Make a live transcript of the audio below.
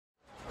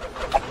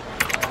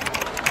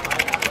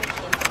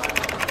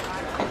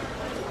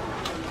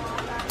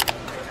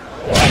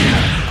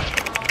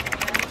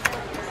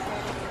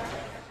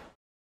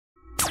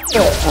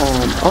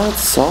Oh,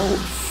 it's sold.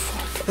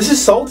 This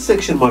is sold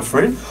section, my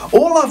friend.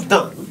 All I've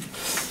done...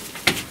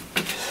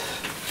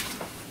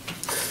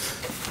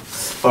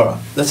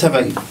 Alright, let's have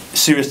a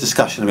serious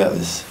discussion about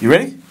this. You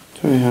ready?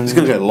 300. It's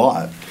going to go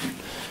live.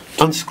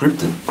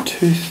 Unscripted.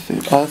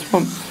 Oh, that's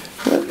one.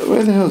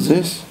 Where the hell is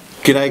this?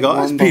 G'day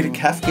guys, One Peter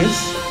bottle. Kafkas.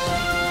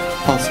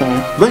 Oh,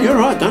 sorry. No, you're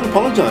right, don't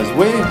apologise.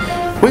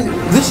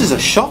 This is a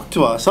shock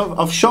to us.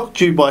 I've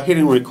shocked you by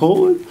hitting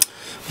record.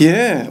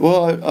 Yeah,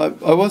 well,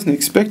 I wasn't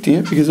expecting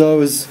it because I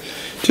was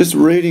just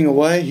reading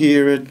away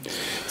here at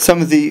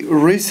some of the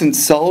recent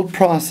sold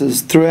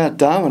prices throughout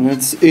Darwin.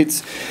 It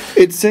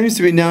seems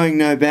to be knowing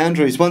no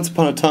boundaries. Once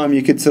upon a time,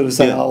 you could sort of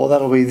say, Yeah. oh, well,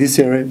 that'll be this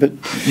area, but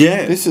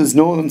Yeah. this is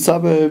northern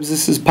suburbs.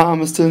 This is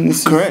Palmerston.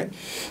 This Correct.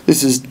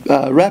 This is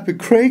Rapid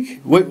Creek.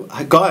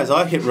 Guys,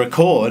 I hit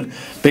record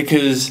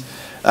because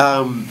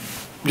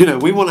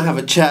we want to have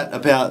a chat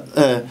about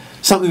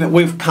something that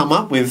we've come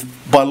up with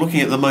by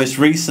looking at the most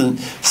recent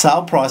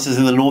sale prices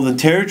in the Northern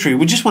Territory.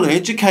 We just want to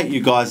educate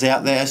you guys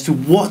out there as to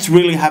what's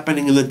really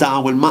happening in the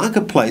Darwin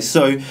marketplace.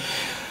 So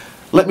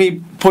let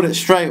me put it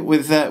straight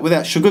without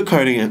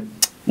sugarcoating it.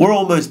 We're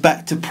almost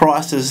back to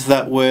prices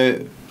that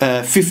were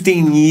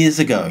 15 years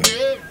ago.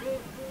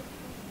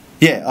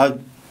 Yeah,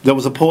 there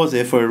was a pause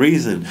there for a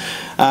reason.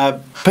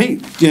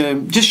 Pete,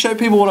 just show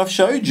people what I've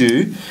showed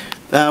you.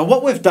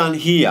 What we've done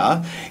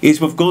here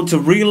is we've gone to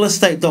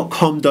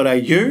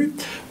realestate.com.au.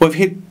 We've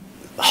hit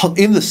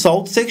in the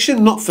sold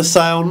section, not for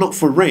sale, not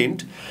for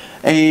rent,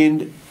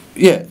 and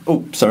yeah.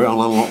 Oh, sorry,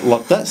 I'll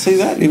unlock that. See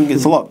that? It even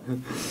gets locked.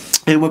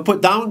 And we'll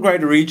put Darwin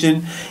Greater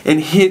Region and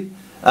hit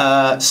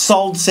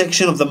sold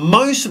section of the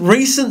most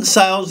recent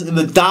sales in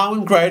the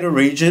Darwin Greater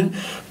Region.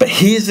 But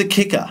here's the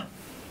kicker.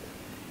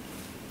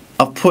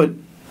 I've put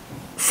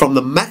from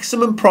the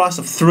maximum price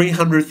of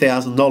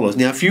 $300,000.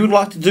 Now, if you would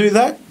like to do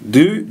that,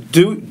 do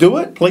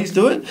it. Please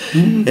do it.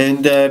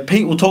 And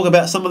Pete will talk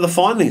about some of the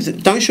findings.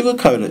 Don't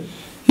sugarcoat it.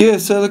 Yeah,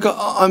 so look,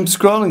 I'm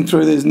scrolling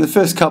through these, and the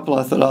first couple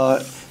I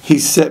thought,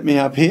 he's set me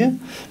up here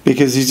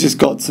because he's just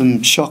got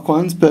some shock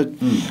ones. But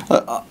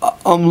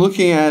I'm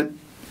looking at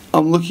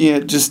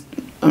just,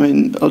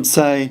 I'd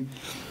say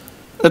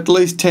at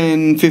least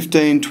 10,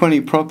 15,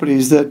 20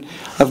 properties that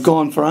have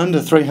gone for under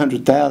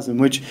 300,000,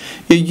 which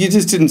you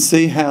just didn't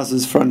see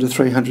houses for under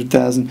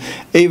 300,000,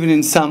 even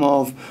in some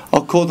of,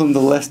 I'll call them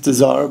the less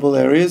desirable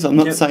areas. I'm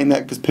not saying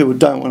that because people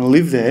don't want to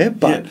live there,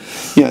 but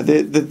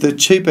they're the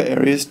cheaper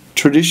areas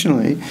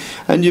traditionally.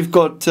 And you've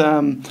got,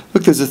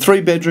 look, there's a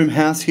 3-bedroom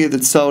house here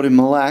that's sold in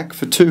Mille Lacs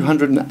for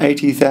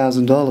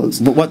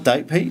 $280,000. But what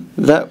date, Pete?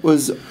 That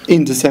was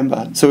in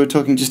December, so we're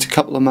talking just a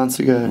couple of months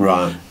ago.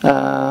 Right.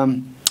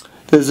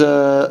 There's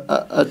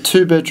a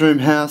 2-bedroom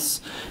house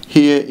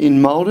here in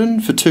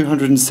Malden for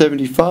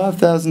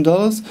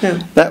 $275,000.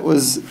 Yeah. That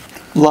was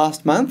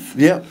last month.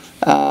 Yep.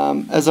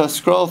 As I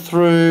scroll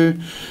through,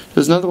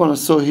 there's another one I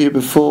saw here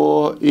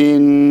before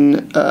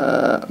in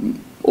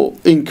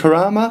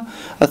Karama,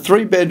 a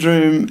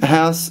 3-bedroom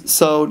house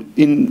sold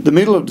in the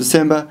middle of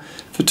December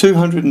for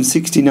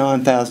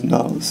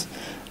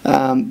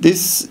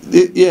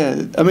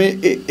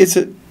 $269,000. It's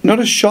not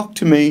a shock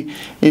to me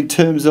in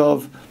terms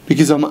of,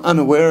 because I'm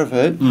unaware of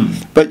it,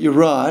 but you're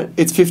right,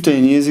 it's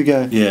 15 years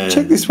ago. Yeah.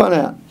 Check this one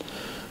out.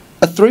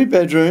 A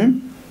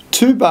 3-bedroom,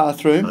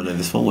 2-bathroom. I know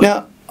this one.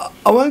 Now,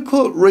 I won't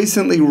call it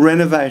recently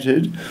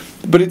renovated,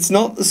 but it's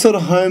not the sort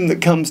of home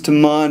that comes to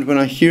mind when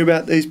I hear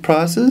about these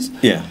prices.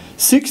 Yeah.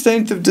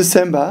 16th of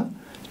December,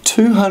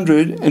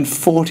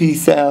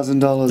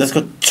 $240,000. That's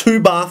got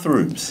 2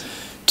 bathrooms.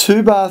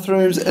 2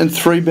 bathrooms and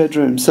 3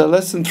 bedrooms. So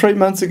less than 3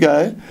 months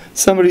ago,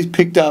 somebody's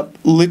picked up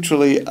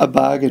literally a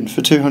bargain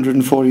for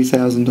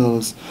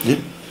 $240,000. Yep.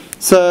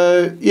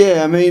 So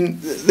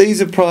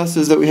these are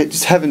prices that we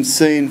just haven't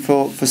seen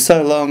for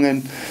so long.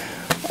 And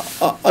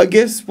I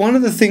guess one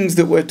of the things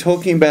that we're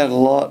talking about a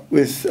lot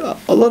with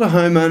a lot of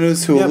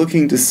homeowners who are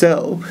looking to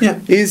sell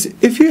is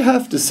if you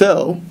have to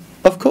sell,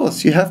 of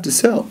course you have to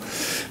sell,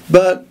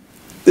 but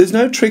there's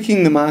no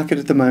tricking the market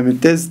at the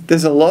moment.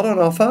 There's a lot on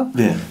offer.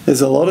 Yeah.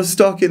 There's a lot of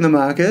stock in the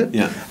market.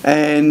 Yeah.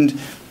 And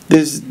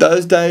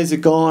those days are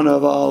gone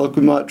of, look,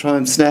 we might try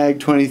and snag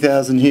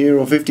 20,000 here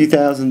or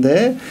 50,000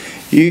 there.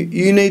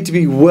 You need to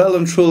be well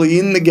and truly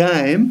in the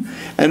game,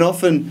 and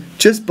often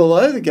just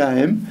below the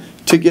game,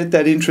 to get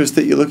that interest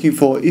that you're looking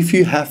for if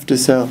you have to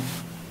sell.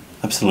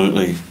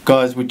 Absolutely.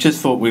 Guys, we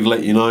just thought we'd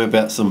let you know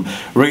about some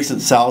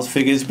recent sales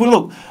figures. Well,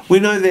 look, we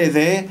know they're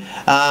there.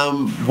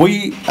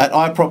 We at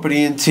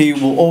iProperty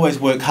NT will always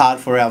work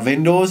hard for our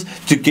vendors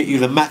to get you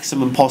the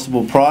maximum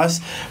possible price.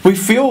 We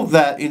feel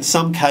that in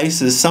some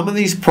cases, some of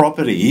these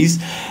properties,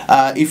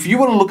 if you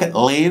want to look at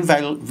land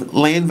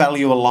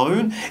value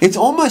alone, it's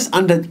almost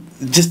under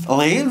just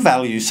land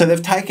value. So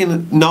they've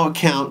taken no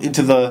account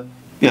into the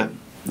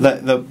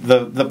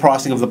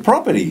pricing of the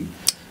property.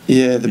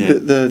 Yeah,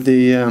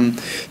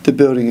 the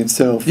building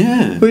itself.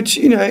 Yeah. Which,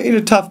 in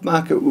a tough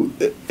market,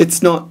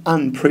 it's not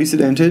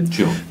unprecedented.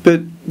 Sure.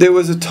 But there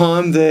was a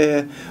time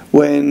there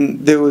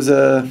when there was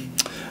a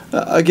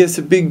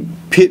big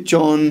pitch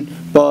on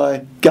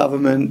by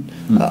government.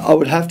 I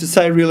would have to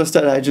say real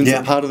estate agents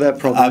are part of that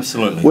problem.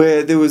 Absolutely.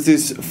 Where there was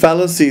this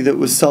fallacy that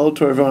was sold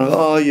to everyone,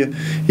 oh,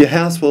 your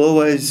house will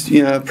always,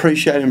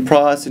 appreciate in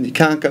price and you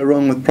can't go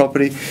wrong with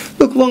property.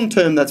 Look, long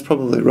term that's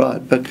probably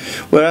right, but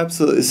we're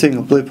absolutely seeing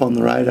a blip on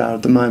the radar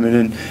at the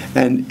moment,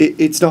 and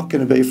it's not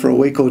going to be for a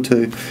week or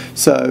two.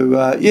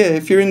 So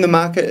if you're in the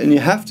market and you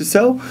have to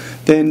sell,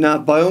 then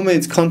by all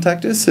means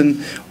contact us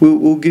and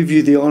we'll give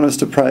you the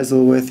honest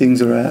appraisal where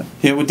things are at.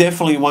 Yeah, we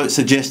definitely won't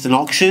suggest an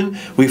auction.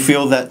 We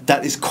feel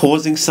that is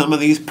causing some of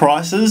these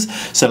prices.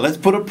 So let's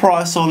put a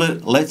price on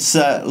it.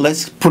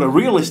 Let's put a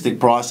realistic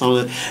price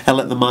on it and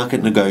let the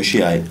market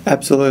negotiate.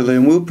 Absolutely,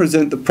 and we'll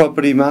present the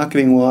property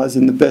marketing-wise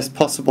in the best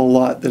possible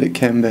light that it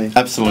can be.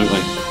 Absolutely.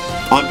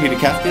 I'm Peter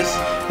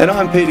Kafkas. And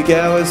I'm Peter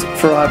Gowers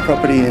for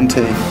iProperty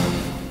NT.